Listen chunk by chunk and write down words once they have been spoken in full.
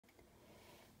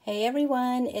Hey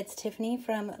everyone, it's Tiffany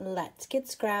from Let's Get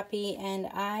Scrappy, and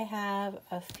I have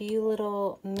a few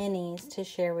little minis to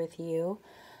share with you.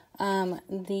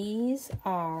 These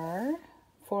are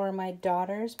for my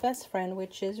daughter's best friend,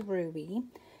 which is Ruby.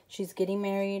 She's getting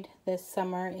married this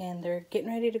summer and they're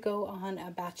getting ready to go on a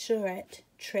bachelorette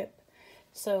trip.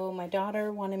 So my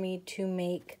daughter wanted me to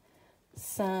make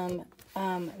some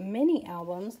mini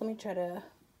albums. Let me try to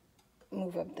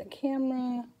move up the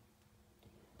camera.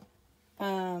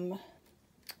 And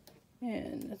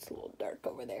it's a little dark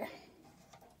over there.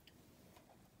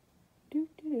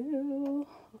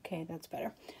 Okay, that's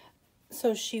better.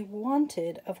 So she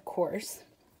wanted, of course,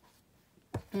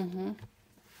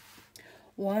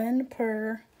 one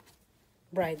per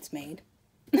bridesmaid.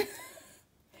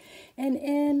 And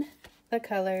in the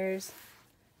colors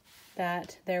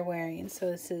that they're wearing.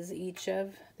 So this is each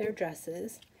of their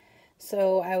dresses.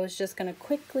 So I was just going to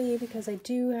quickly, because I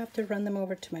do have to run them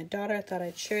over to my daughter, I thought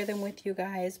I'd share them with you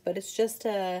guys. But it's just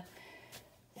a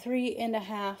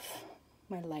 3.5,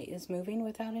 my light is moving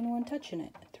without anyone touching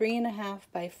it. 3.5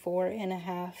 by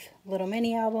 4.5 little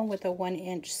mini album with a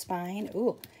 1-inch spine.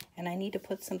 Ooh, and I need to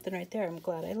put something right there. I'm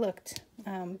glad I looked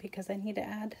because I need to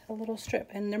add a little strip.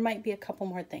 And there might be a couple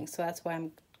more things. So that's why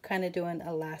I'm kind of doing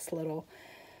a last little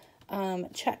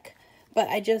check. But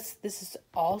this is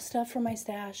all stuff from my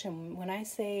stash, and when I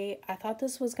say I thought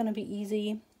this was going to be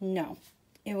easy, no.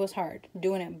 It was hard,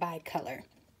 doing it by color,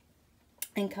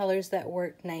 and colors that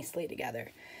work nicely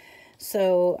together.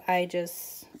 So I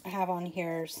just have on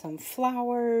here some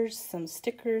flowers, some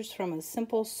stickers from a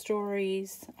Simple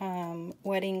Stories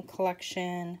wedding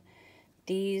collection.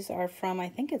 These are from, I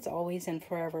think it's Always and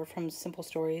Forever from Simple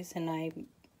Stories, and I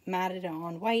matted it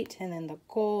on white, and then the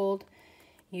gold.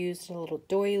 Used a little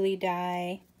doily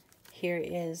die. Here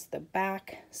is the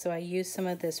back. So I used some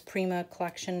of this Prima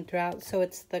collection throughout. So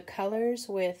it's the colors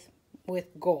with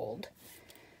gold.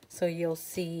 So you'll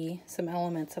see some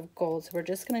elements of gold. So we're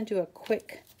just going to do a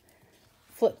quick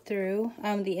flip through.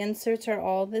 The inserts are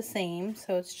all the same.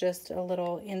 So it's just a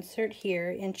little insert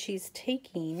here. And she's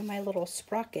taking my little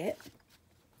sprocket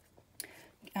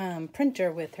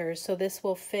printer with her. So this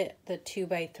will fit the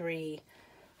 2x3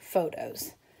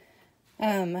 photos.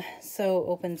 So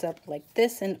opens up like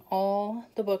this, and all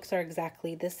the books are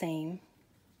exactly the same.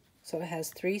 So it has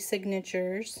 3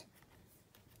 signatures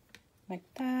like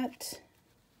that.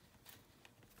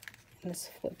 And this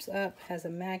flips up, has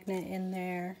a magnet in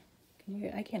there.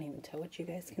 I can't even tell what you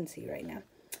guys can see right now.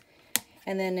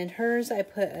 And then in hers, I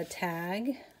put a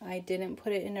tag. I didn't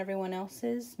put it in everyone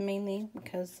else's, mainly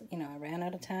because, you know, I ran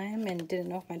out of time and didn't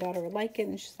know if my daughter would like it.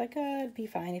 And she's like, it'd be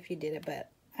fine if you did it, but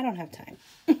I don't have time.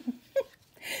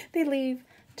 They leave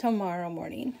tomorrow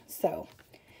morning. So,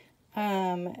 did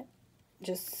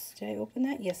I open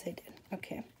that? Yes, I did.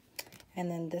 Okay.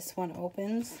 And then this one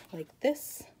opens like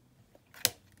this.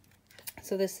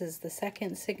 So this is the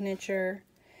second signature.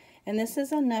 And this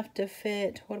is enough to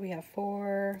fit, what do we have?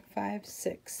 4, 5,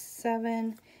 6,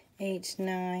 7, 8,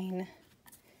 9,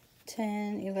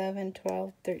 10, 11,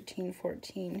 12, 13,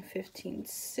 14, 15,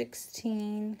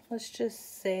 16. Let's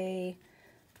just say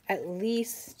at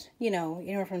least, you know,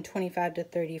 anywhere from 25 to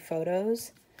 30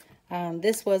 photos.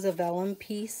 This was a vellum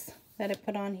piece that I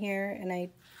put on here, and I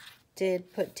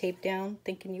did put tape down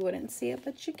thinking you wouldn't see it,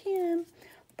 but you can.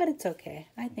 But it's okay.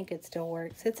 I think it still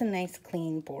works. It's a nice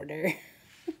clean border.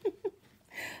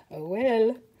 Oh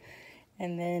well.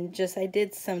 And then I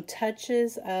did some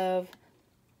touches of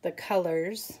the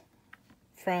colors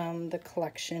from the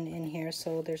collection in here.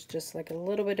 So there's just like a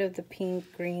little bit of the pink,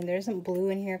 green. There isn't blue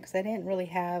in here because I didn't really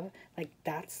have, like,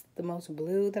 that's the most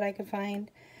blue that I could find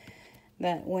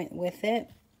that went with it.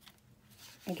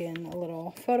 Again, a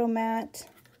little photo mat.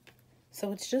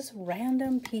 So it's just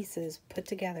random pieces put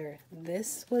together.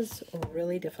 This was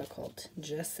really difficult,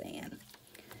 just saying.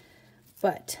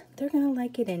 But they're gonna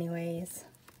like it anyways.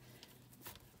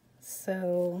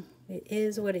 So it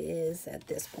is what it is at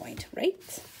this point, right?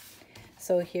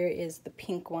 So here is the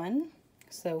pink one.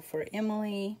 So for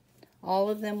Emily, all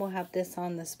of them will have this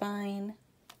on the spine.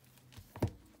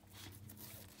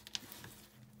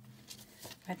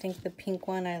 I think the pink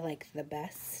one I like the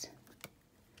best,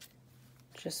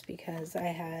 just because I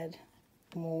had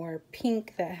more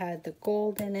pink that had the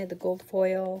gold in it, the gold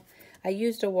foil. I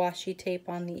used a washi tape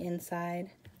on the inside,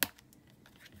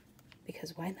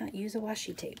 because why not use a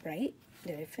washi tape, right?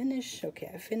 Did I finish?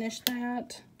 Okay, I finished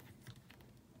that.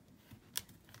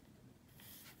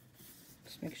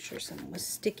 Just make sure something was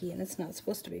sticky, and it's not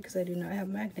supposed to be because I do not have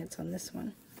magnets on this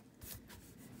one.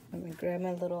 Let me grab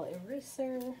my little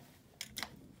eraser.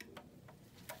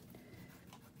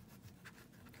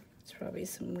 It's probably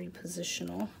some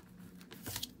repositional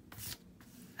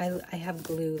I have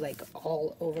glue like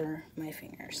all over my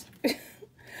fingers.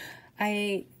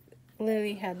 I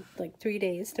literally had like 3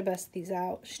 days to bust these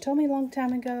out. She told me a long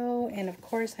time ago, and of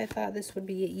course I thought this would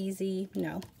be easy.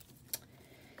 No,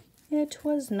 it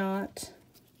was not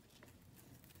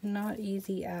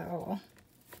easy at all.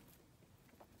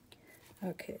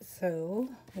 Okay, so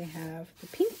we have the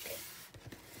pink,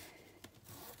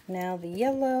 now the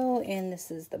yellow, and this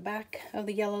is the back of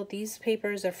the yellow. These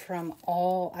papers are from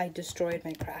all, I destroyed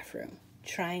my craft room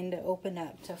trying to open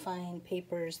up to find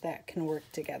papers that can work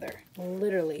together.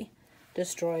 Literally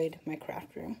destroyed my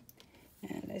craft room.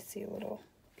 And I see a little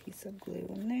piece of glue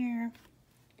in there.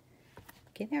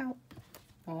 Get out,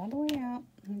 all the way out,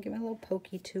 and get my little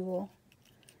pokey tool.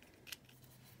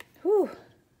 Whew,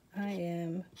 I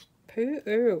am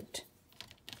pooped.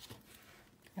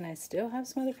 And I still have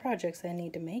some other projects I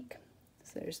need to make.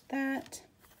 So there's that.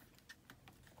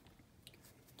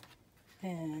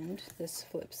 And this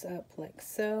flips up like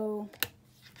so.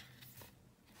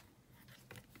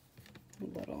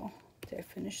 A little, did I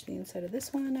finish the inside of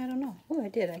this one? I don't know. Oh, I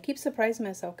did. I keep surprising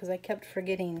myself because I kept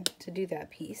forgetting to do that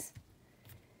piece.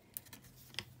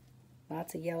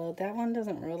 Lots of yellow. That one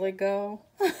doesn't really go.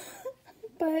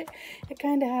 But it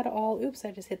kind of had all, oops,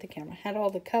 I just hit the camera. Had all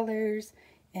the colors,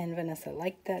 and Vanessa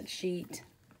liked that sheet.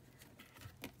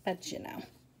 But you know.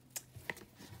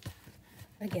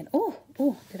 Again, oh,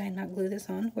 did I not glue this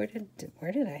on? Where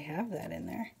did I have that in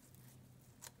there?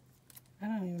 I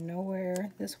don't even know where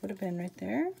this would have been right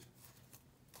there.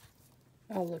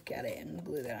 I'll look at it and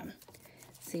glue that on.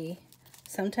 See,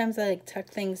 sometimes I like tuck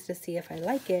things to see if I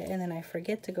like it, and then I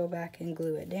forget to go back and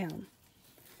glue it down.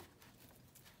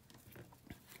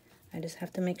 I just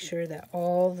have to make sure that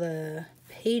all the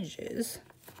pages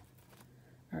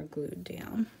are glued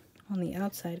down on the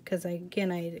outside, because I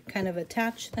kind of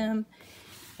attach them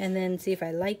and then see if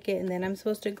I like it, and then I'm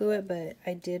supposed to glue it, but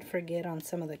I did forget on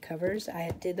some of the covers.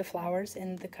 I did the flowers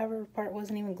and the cover part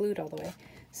wasn't even glued all the way.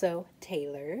 So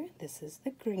Taylor, this is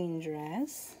the green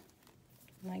dress,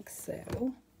 like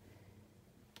so.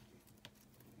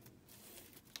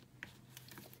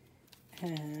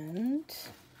 And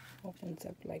opens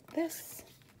up like this.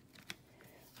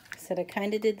 Like I said, I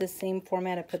kind of did the same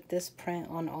format. I put this print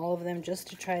on all of them just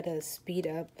to try to speed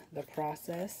up the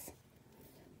process.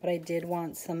 But I did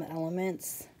want some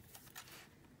elements,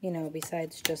 you know,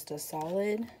 besides just a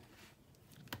solid.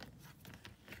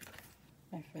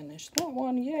 I finished that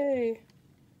one, yay!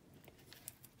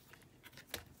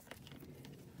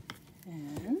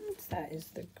 And that is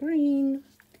the green.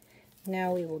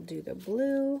 Now we will do the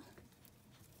blue.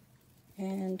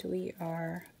 And we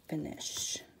are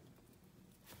finished.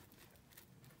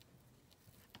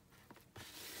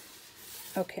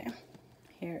 Okay,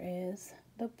 here is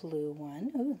the blue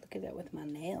one. Oh, look at that with my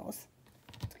nails.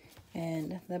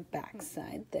 And the back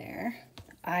side there.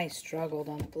 I struggled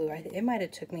on the blue. It might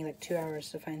have took me like 2 hours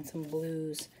to find some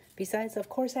blues. Besides, of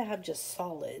course, I have just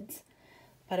solids,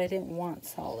 but I didn't want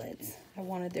solids. I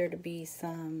wanted there to be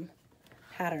some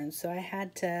patterns, so I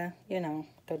had to, you know,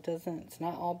 it's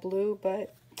not all blue,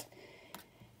 but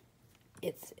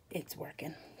it's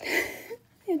working.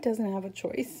 It doesn't have a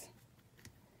choice.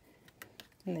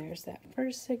 And there's that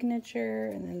first signature,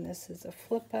 and then this is a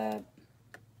flip up.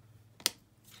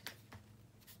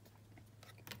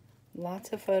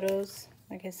 Lots of photos,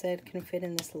 like I said, can fit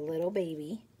in this little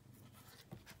baby.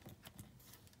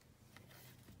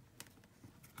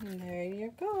 And there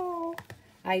you go.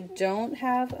 I don't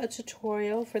have a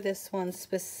tutorial for this one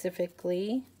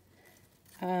specifically.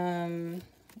 I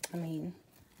mean,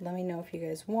 let me know if you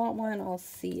guys want one. I'll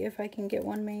see if I can get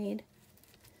one made.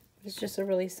 It's just a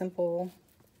really simple,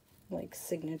 like,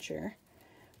 signature,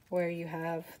 where you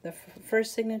have the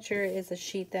first signature is a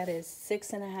sheet that is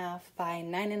 6.5 by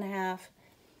 9.5.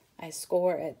 I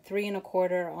score at 3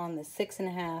 1/4 on the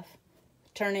 6.5.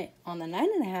 Turn it on the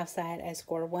 9.5 side, I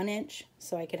score 1 inch,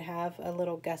 so I could have a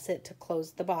little gusset to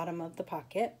close the bottom of the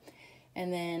pocket.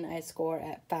 And then I score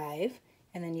at 5,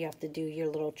 and then you have to do your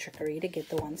little trickery to get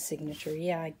the one signature.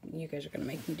 Yeah, you guys are gonna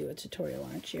make me do a tutorial,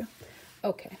 aren't you?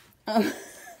 Okay, I'll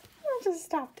just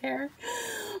stop there.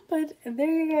 But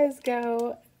there you guys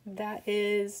go. That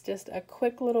is just a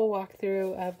quick little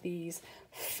walkthrough of these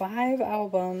 5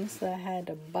 albums that I had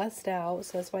to bust out.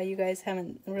 So that's why you guys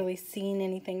haven't really seen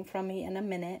anything from me in a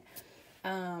minute.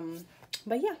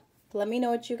 But yeah, let me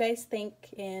know what you guys think,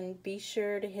 and be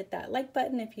sure to hit that like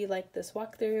button if you like this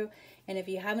walkthrough. And if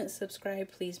you haven't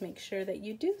subscribed, please make sure that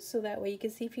you do, so that way you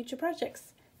can see future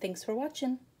projects. Thanks for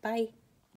watching. Bye.